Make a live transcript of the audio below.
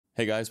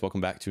Hey guys,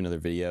 welcome back to another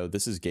video.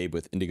 This is Gabe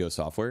with Indigo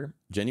Software,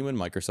 genuine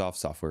Microsoft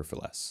software for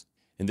less.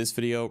 In this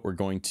video, we're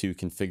going to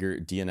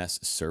configure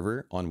DNS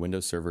Server on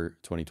Windows Server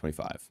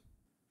 2025.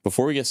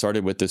 Before we get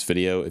started with this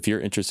video, if you're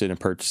interested in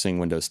purchasing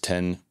Windows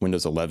 10,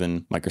 Windows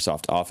 11,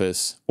 Microsoft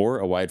Office, or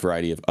a wide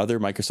variety of other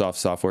Microsoft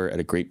software at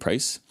a great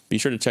price, be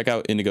sure to check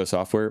out Indigo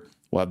Software.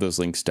 We'll have those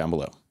links down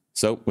below.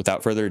 So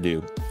without further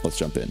ado, let's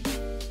jump in.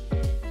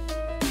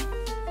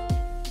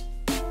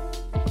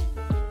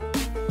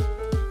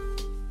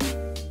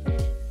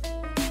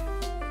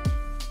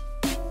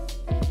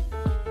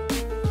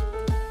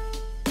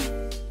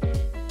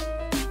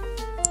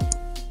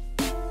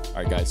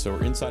 All right, guys, so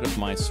we're inside of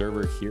my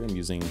server here. I'm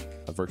using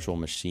a virtual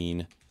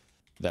machine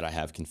that I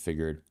have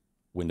configured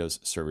Windows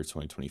Server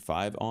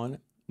 2025 on.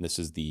 And this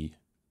is the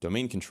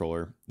domain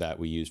controller that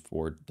we use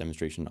for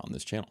demonstration on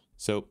this channel.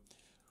 So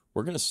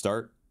we're going to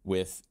start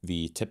with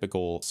the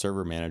typical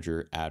server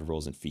manager add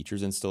roles and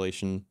features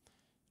installation.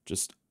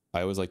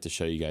 I always like to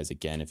show you guys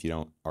again, if you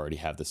don't already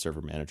have the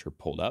server manager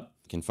pulled up,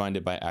 you can find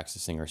it by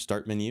accessing our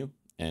start menu,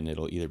 and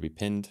it'll either be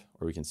pinned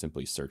or we can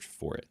simply search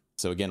for it.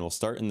 So again, we'll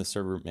start in the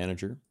server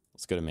manager.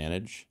 Let's go to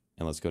manage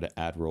and let's go to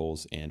add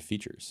roles and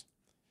features.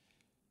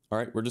 All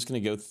right, we're just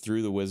going to go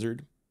through the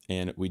wizard,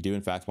 and we do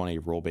in fact want a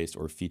role-based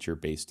or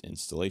feature-based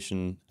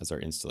installation as our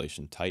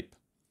installation type.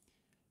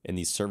 In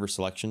the server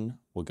selection,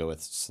 we'll go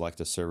with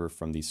select a server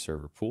from the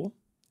server pool,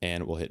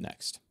 and we'll hit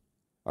next.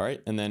 All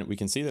right, and then we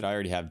can see that I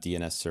already have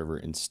DNS Server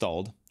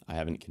installed. I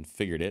haven't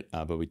configured it,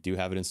 but we do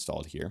have it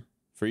installed here.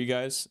 For you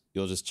guys,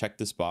 you'll just check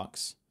this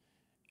box.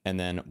 And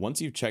then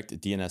once you've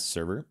checked DNS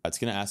Server, it's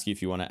going to ask you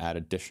if you want to add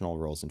additional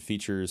roles and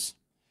features,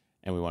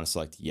 and we want to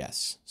select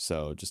yes.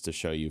 So just to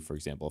show you, for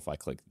example, if I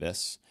click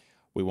this,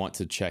 we want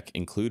to check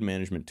include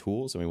management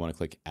tools, and we want to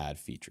click add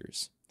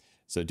features.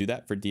 So do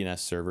that for DNS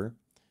Server.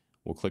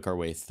 We'll click our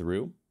way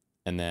through,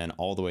 and then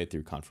all the way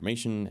through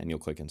confirmation, and you'll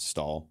click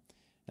install,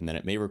 and then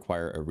it may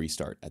require a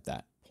restart at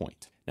that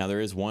point. Now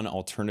there is one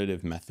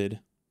alternative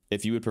method.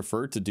 If you would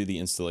prefer to do the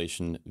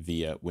installation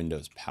via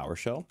Windows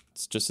PowerShell,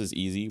 it's just as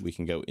easy. We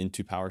can go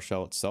into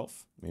PowerShell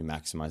itself. Let me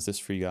maximize this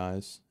for you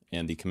guys.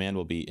 And the command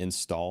will be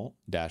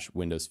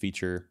install-Windows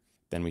feature.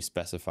 Then we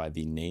specify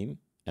the name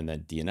and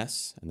then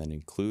DNS and then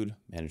include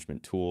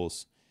management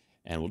tools.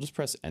 And we'll just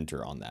press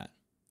enter on that.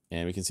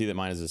 And we can see that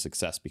mine is a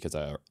success because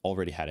I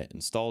already had it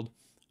installed,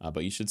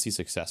 but you should see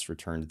success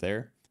returned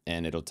there,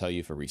 and it'll tell you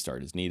if a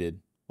restart is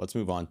needed. Let's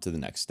move on to the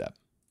next step.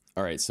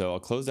 All right, so I'll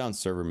close down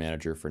Server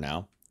Manager for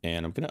now.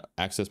 And I'm going to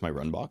access my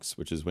run box,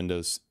 which is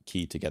Windows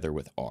key together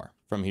with R.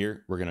 From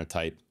here, we're going to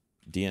type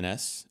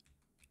DNS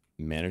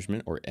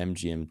management, or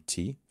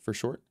MGMT for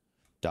short,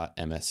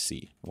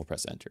 .msc. We'll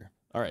press enter.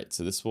 All right,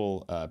 so this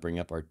will bring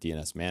up our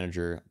DNS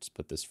manager. I'll just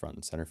put this front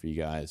and center for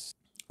you guys.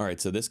 All right,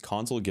 so this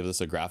console gives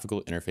us a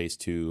graphical interface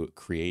to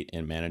create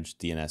and manage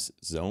DNS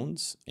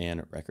zones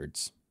and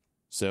records.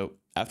 So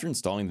after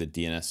installing the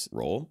DNS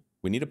role,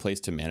 we need a place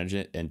to manage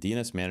it, and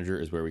DNS Manager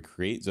is where we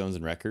create zones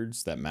and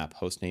records that map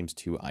host names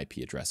to IP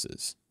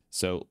addresses.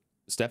 So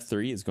step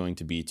 3 is going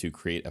to be to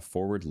create a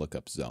forward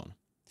lookup zone.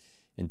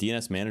 In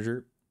DNS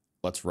Manager,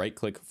 let's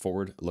right-click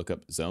forward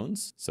lookup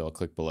zones. So I'll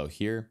click below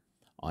here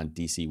on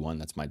DC1.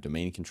 That's my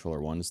domain controller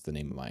 1 is the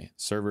name of my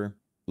server.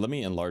 Let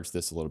me enlarge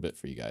this a little bit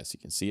for you guys so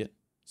you can see it.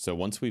 So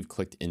once we've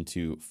clicked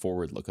into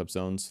forward lookup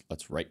zones,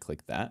 let's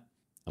right-click that,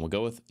 and we'll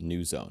go with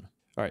new zone.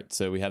 All right,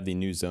 so we have the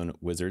new zone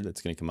wizard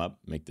that's going to come up,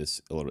 make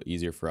this a little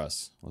easier for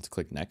us. Let's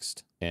click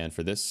next. And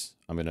for this,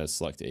 I'm going to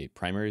select a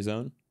primary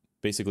zone.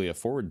 Basically, a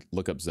forward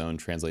lookup zone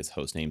translates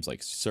host names like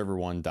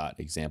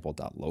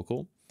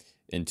server1.example.local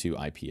into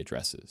IP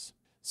addresses.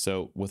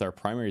 So with our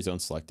primary zone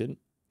selected,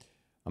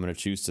 I'm going to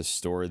choose to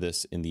store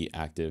this in the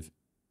active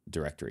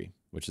directory,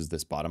 which is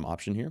this bottom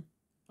option here.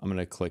 I'm going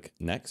to click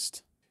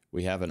next.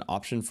 We have an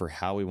option for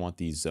how we want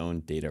the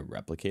zone data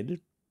replicated.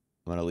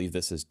 I'm going to leave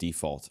this as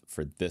default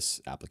for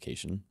this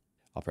application.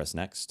 I'll press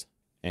next,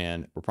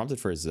 and we're prompted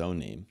for a zone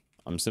name.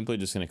 I'm simply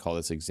just going to call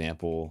this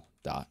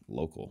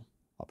example.local.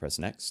 I'll press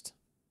next.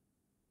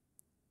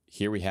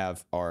 Here we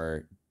have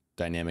our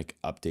dynamic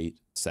update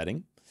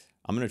setting.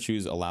 I'm going to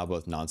choose allow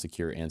both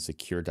non-secure and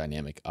secure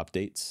dynamic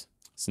updates.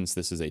 Since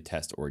this is a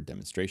test or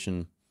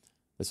demonstration,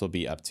 this will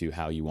be up to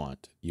how you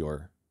want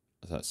your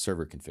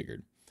server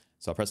configured.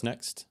 So I'll press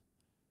next,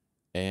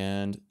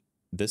 and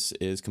this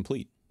is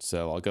complete.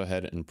 So I'll go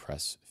ahead and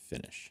press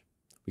finish.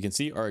 We can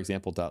see our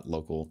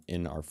example.local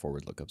in our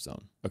forward lookup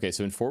zone. Okay,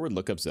 so in forward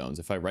lookup zones,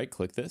 if I right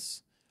click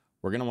this,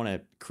 we're gonna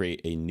wanna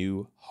create a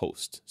new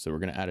host. So we're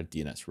gonna add a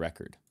DNS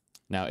record.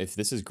 Now, if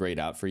this is grayed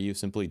out for you,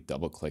 simply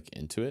double click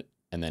into it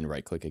and then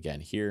right click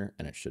again here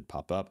and it should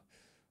pop up.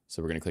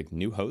 So we're gonna click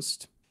new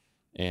host,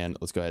 and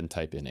let's go ahead and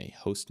type in a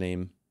host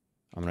name.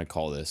 I'm gonna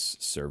call this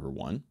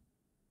server1.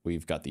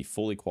 We've got the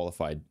fully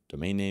qualified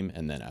domain name,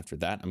 and then after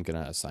that, I'm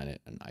gonna assign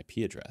it an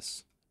IP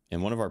address.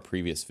 In one of our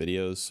previous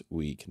videos,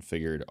 we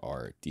configured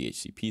our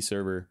DHCP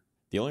server.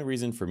 The only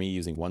reason for me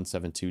using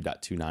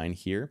 172.29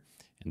 here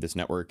in this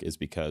network is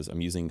because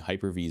I'm using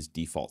Hyper-V's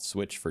default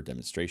switch for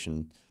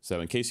demonstration.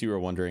 So in case you were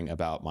wondering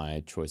about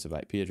my choice of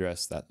IP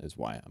address, that is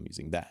why I'm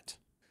using that.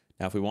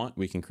 Now, if we want,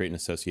 we can create an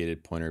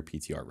associated pointer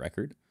PTR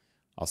record.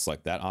 I'll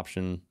select that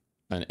option.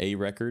 An A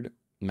record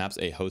maps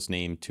a host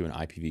name to an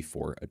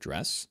IPv4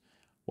 address,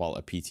 while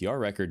a PTR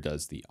record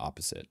does the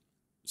opposite.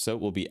 So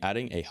we'll be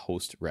adding a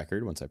host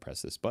record once I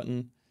press this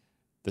button.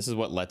 This is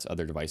what lets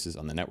other devices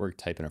on the network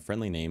type in a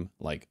friendly name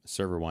like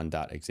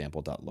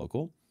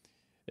server1.example.local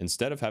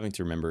instead of having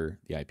to remember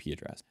the IP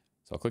address.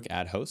 So I'll click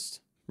add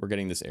host. We're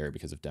getting this error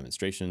because of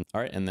demonstration.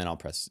 All right, and then I'll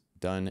press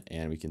done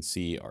and we can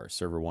see our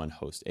server1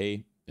 host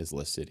A is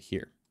listed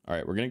here. All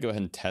right, we're gonna go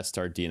ahead and test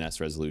our DNS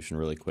resolution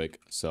really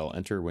quick. So I'll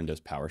enter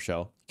Windows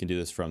PowerShell. You can do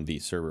this from the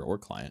server or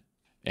client.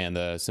 And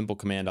the simple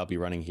command I'll be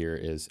running here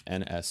is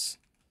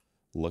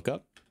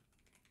nslookup.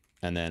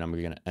 And then I'm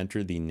gonna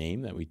enter the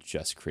name that we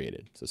just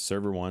created. So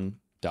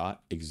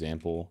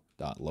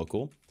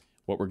server1.example.local.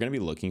 What we're gonna be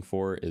looking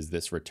for is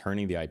this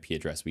returning the IP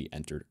address we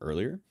entered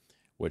earlier,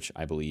 which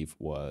I believe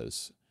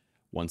was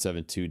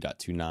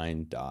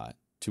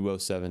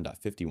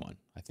 172.29.207.51.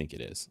 I think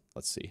it is.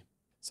 Let's see.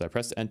 So I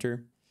pressed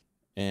enter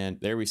and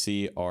there we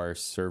see our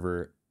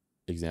server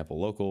example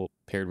local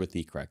paired with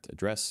the correct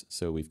address.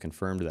 So we've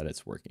confirmed that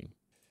it's working.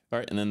 All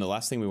right, and then the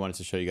last thing we wanted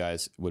to show you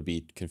guys would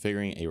be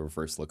configuring a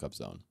reverse lookup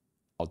zone.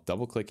 I'll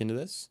double click into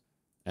this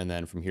and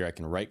then from here I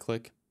can right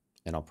click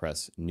and I'll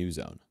press new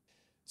zone.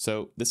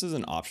 So this is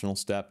an optional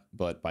step,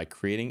 but by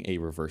creating a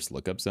reverse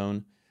lookup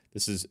zone,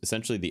 this is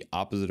essentially the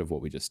opposite of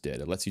what we just did.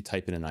 It lets you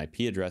type in an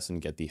IP address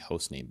and get the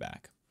host name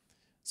back.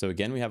 So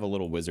again, we have a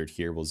little wizard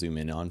here we'll zoom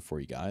in on for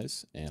you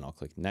guys and I'll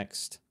click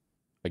next.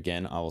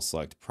 Again, I will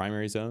select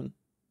primary zone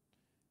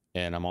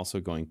and I'm also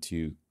going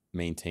to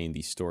maintain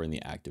the store in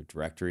the Active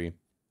Directory.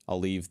 I'll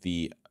leave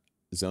the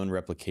zone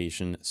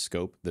replication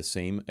scope the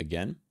same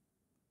again.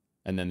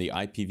 And then the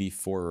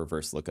IPv4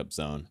 reverse lookup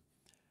zone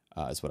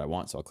is what I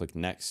want. So I'll click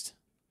next.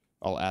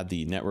 I'll add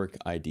the network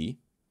ID.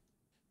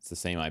 It's the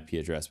same IP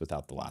address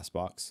without the last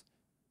box.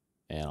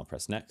 And I'll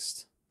press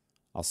next.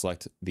 I'll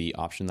select the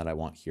option that I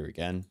want here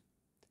again.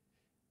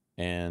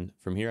 And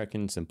from here, I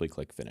can simply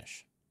click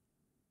finish.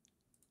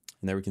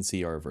 And there we can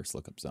see our reverse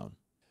lookup zone.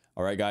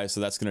 All right, guys, so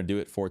that's going to do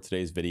it for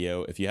today's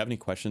video. If you have any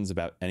questions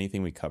about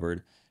anything we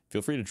covered,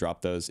 feel free to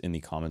drop those in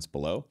the comments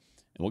below,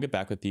 and we'll get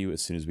back with you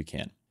as soon as we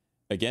can.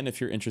 Again, if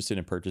you're interested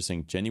in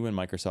purchasing genuine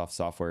Microsoft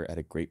software at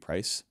a great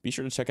price, be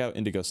sure to check out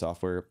Indigo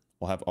software.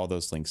 We'll have all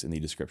those links in the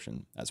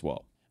description as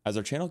well. As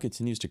our channel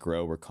continues to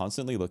grow, we're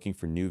constantly looking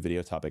for new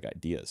video topic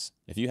ideas.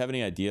 If you have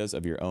any ideas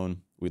of your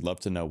own, we'd love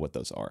to know what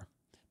those are.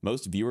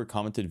 Most viewer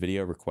commented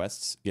video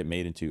requests get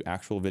made into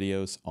actual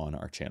videos on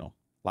our channel.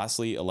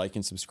 Lastly, a like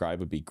and subscribe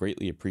would be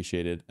greatly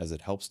appreciated as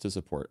it helps to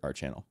support our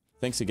channel.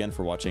 Thanks again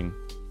for watching.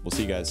 We'll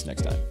see you guys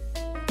next time.